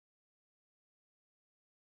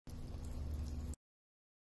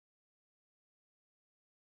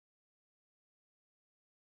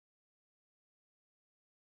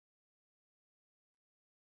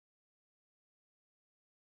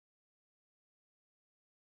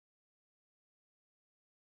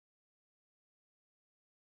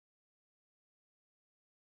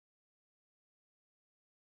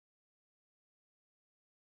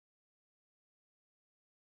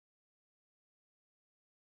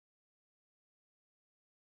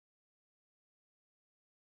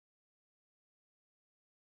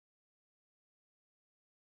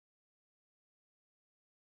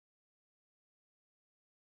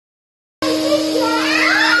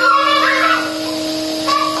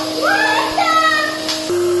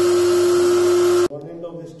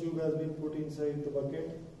in the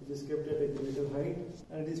bucket, which is kept at a greater height,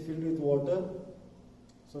 and it is filled with water.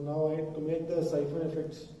 So now to make the siphon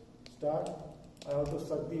effect start, I have to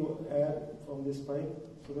suck the air from this pipe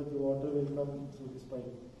so that the water will come through this pipe.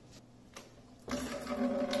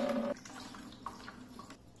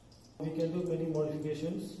 We can do many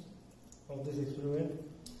modifications of this experiment.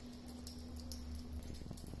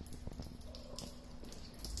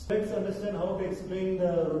 Let's understand how to explain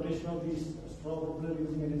the rotation of this straw propeller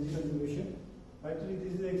using energy conservation. Actually,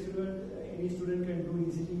 this is an experiment any student can do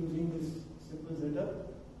easily using this simple setup.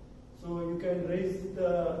 So you can raise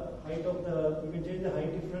the height of you can change the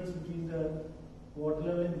height difference between the water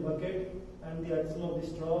level in the bucket and the axle of the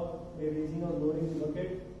straw by raising or lowering the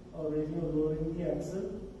bucket or raising or lowering the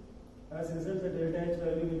axle. As a result, the delta H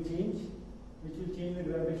value will change, which will change the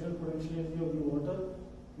gravitational potential energy of the water,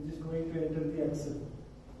 which is going to enter the axle.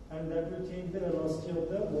 And that will change the velocity of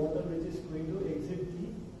the water, which is going to exit the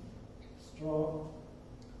straw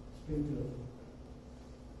sprinkler.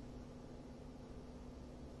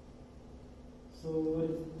 So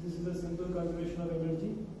this is a simple conservation of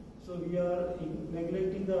energy. So we are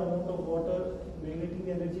neglecting the amount of water, neglecting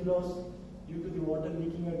the energy loss due to the water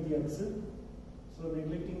leaking at the axle. So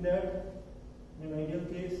neglecting that, in an ideal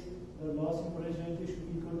case, the loss in potential energy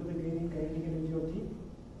should be equal to the gain in kinetic energy of the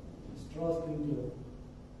straw sprinkler.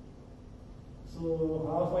 So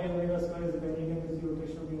half I omega square is the kinetic energy,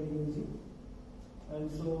 rotational kinetic energy, and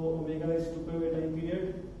so omega is 2 pi by time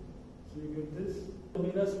period. So you get this.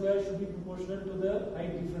 Omega square should be proportional to the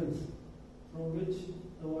height difference from which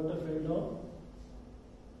the water fell down.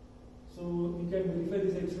 So we can verify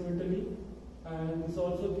this experimentally, and this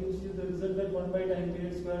also gives you the result that 1 by time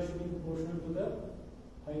period square should be proportional to the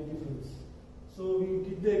height difference. So we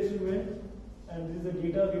did the experiment, and this is the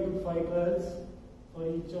data. We took 5 trials for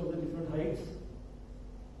each of the different heights,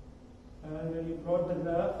 and when we plot the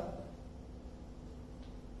graph,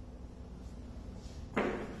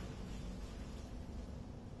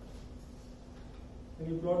 when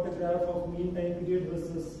you plot the graph of mean time period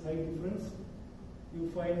versus height difference, you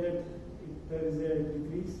find that there is a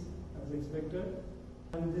decrease as expected,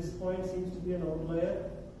 and this point seems to be an outlier,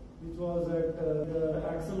 which was at the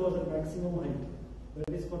axle was at maximum height,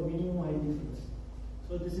 that is for minimum height difference.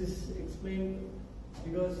 So this is explained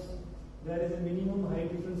because there is a minimum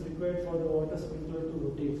height difference required for the water sprinkler to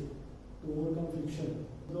rotate, to overcome friction.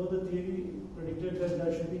 Though the theory predicted that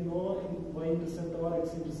there should be no y-intercept or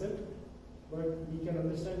x-intercept, but we can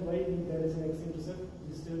understand why there is an x-intercept.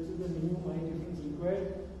 This tells you the minimum height difference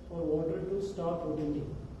required for water to start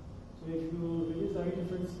rotating. So if you reduce the height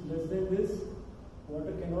difference less than this,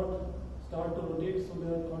 water cannot start to rotate, so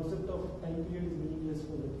the concept of time period is meaningless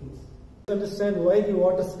for that case. Let's understand why the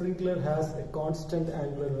water sprinkler has a constant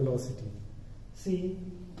angular velocity. See,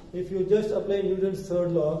 if you just apply Newton's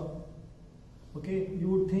third law, okay, you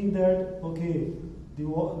would think that, okay, the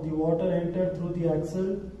water entered through the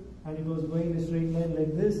axle and it was going in a straight line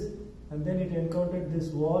like this, and then it encountered this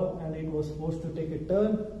wall and it was forced to take a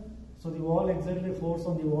turn. So the wall exerted a force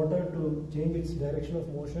on the water to change its direction of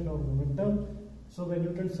motion or momentum. So by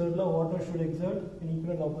Newton's third law, water should exert an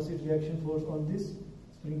equal and opposite reaction force on this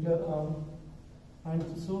sprinkler arm, and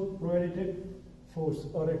so provided force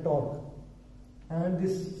or a torque. And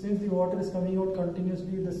this, since the water is coming out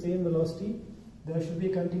continuously with the same velocity, there should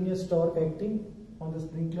be a continuous torque acting on the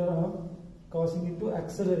sprinkler arm, causing it to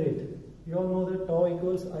accelerate. You all know that tau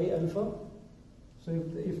equals I alpha. So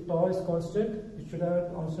if tau is constant, it should have a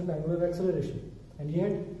constant angular acceleration. And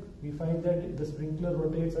yet, we find that the sprinkler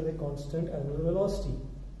rotates at a constant angular velocity.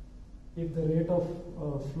 If the rate of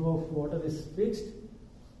flow of water is fixed,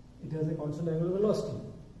 it has a constant angular velocity.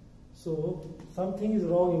 So something is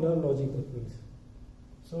wrong in our logic, that means.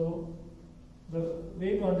 So the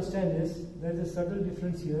way to understand this, there is a subtle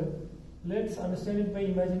difference here. Let's understand it by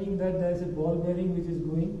imagining that there is a ball bearing which is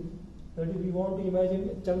going. That if we want to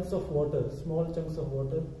imagine chunks of water, small chunks of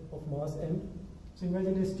water of mass m. So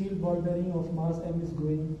imagine a steel ball bearing of mass m is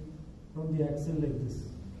going from the axle like this.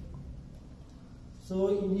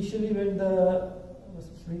 So initially when the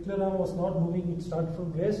sprinkler arm was not moving, it started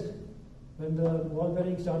from west. When the ball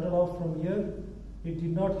bearing started off from here, it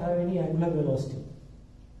did not have any angular velocity.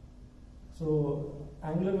 So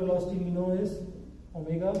angular velocity we know is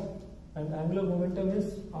omega, and angular momentum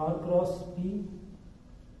is r cross p.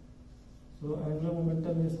 So angular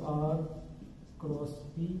momentum is r cross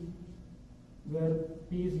p, where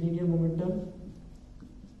p is linear momentum,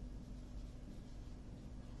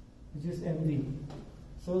 which is mv.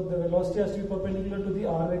 So the velocity has to be perpendicular to the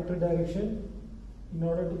r vector direction in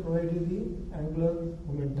order to provide you the angular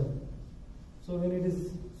momentum. So when it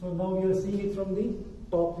is, so now we are seeing it from the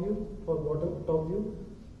top view or bottom top view.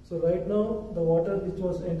 So right now the water which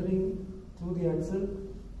was entering through the axle,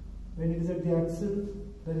 when it is at the axle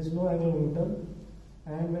there is no angular momentum,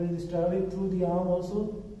 and when it is traveling through the arm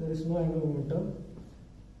also there is no angular momentum.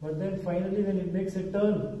 But then finally when it makes a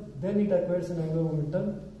turn, then it acquires an angular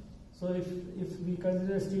momentum. So if we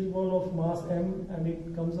consider a steel ball of mass m and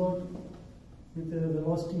it comes out with a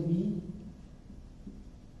velocity v,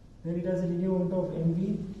 then it has a linear momentum of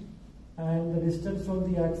mv, and the distance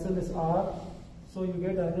from the axle is r, so you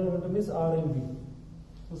get angular momentum is rmv.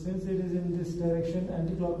 So since it is in this direction,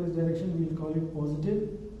 anti-clockwise direction, we will call it positive.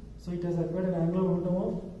 So it has acquired an angular momentum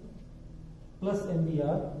of plus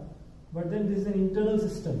mvr. But then this is an internal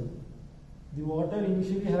system. The water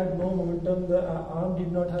initially had no momentum, the arm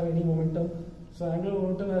did not have any momentum. So angular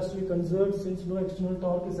momentum has to be conserved since no external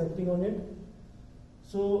torque is acting on it.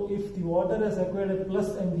 So if the water has acquired a plus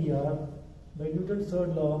mvr, by Newton's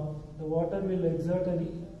third law, the water will exert an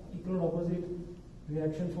equal and opposite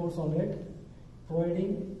reaction force on it,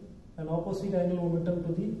 providing an opposite angular momentum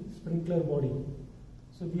to the sprinkler body.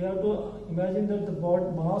 So we have to imagine that the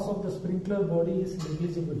mass of the sprinkler body is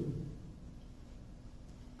negligible.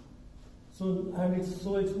 So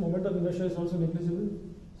its moment of inertia is also negligible.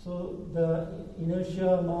 So the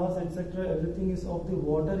inertia, mass, etc., everything is of the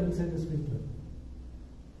water inside the sprinkler.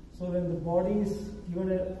 So when the body is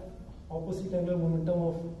given an opposite angular momentum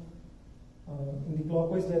of in the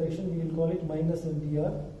clockwise direction, we will call it minus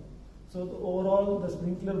mvr. So overall, the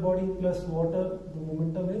sprinkler body plus water, the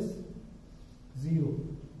momentum is 0,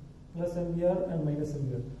 plus mvr and minus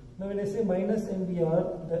mvr. Now when I say minus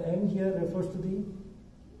mvr, the m here refers to the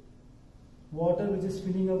water which is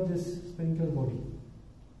filling up this sprinkler body.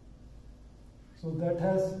 So that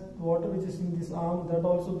has water which is in this arm, that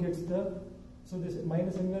also gets so this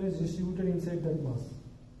minus mvr is distributed inside that mass.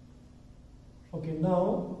 Okay,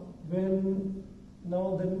 so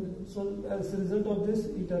as a result of this,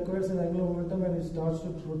 it acquires an angular momentum and it starts to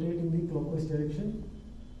rotate in the clockwise direction.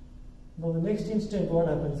 Now the next instant what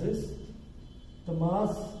happens is, the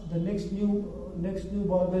mass, the next new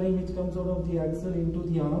ball bearing which comes out of the axle into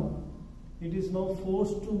the arm, it is now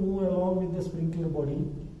forced to move along with the sprinkler body.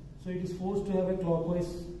 So it is forced to have a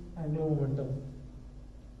clockwise angular momentum.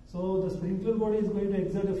 So the sprinkler body is going to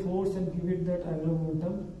exert a force and give it that angular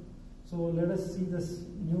momentum. So let us see this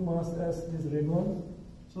new mass as this red one.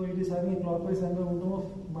 So it is having a clockwise angular momentum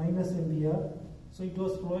of minus mvr. So it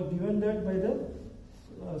was given that by the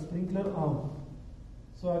sprinkler arm.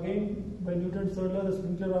 So again, by Newton's third law, the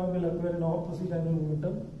sprinkler arm will acquire an opposite angular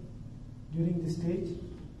momentum during this stage.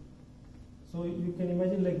 So you can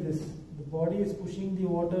imagine like this. The body is pushing the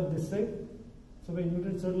water this side. So by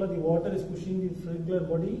Newton's third law, the water is pushing the sprinkler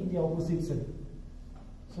body in the opposite side.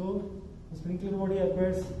 So the sprinkler body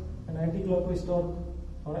acquires an anti-clockwise torque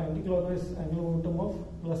or anti-clockwise angular momentum of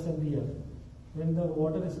plus mvr when the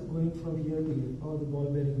water is going from here to here, or the ball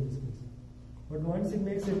bearing in this case. But once it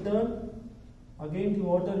makes a turn, again the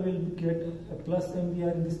water will get a plus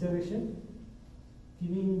mvr in this direction,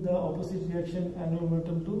 giving the opposite reaction angular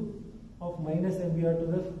momentum of minus mvr to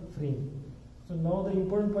the frame. So now the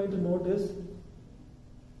important point to note is,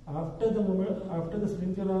 after the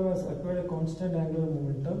sprinkler arm has acquired a constant angular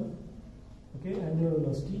momentum, okay, angular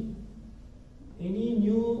velocity, any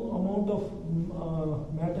new amount of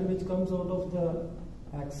matter which comes out of the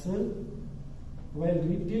axle, till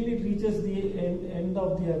it reaches the end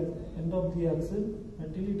of the axle,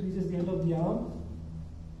 until it reaches the end of the arm,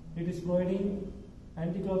 it is providing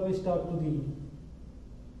anti-clockwise torque to the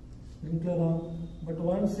sprinkler arm. But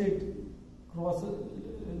once it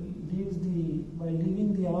by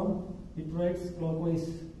leaving the arm, it provides clockwise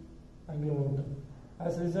angular momentum.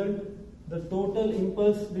 As a result, the total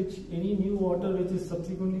impulse which any new water which is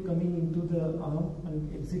subsequently coming into the arm and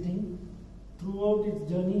exiting, throughout its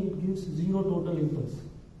journey it gives 0 total impulse.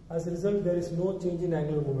 As a result, there is no change in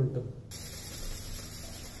angular momentum.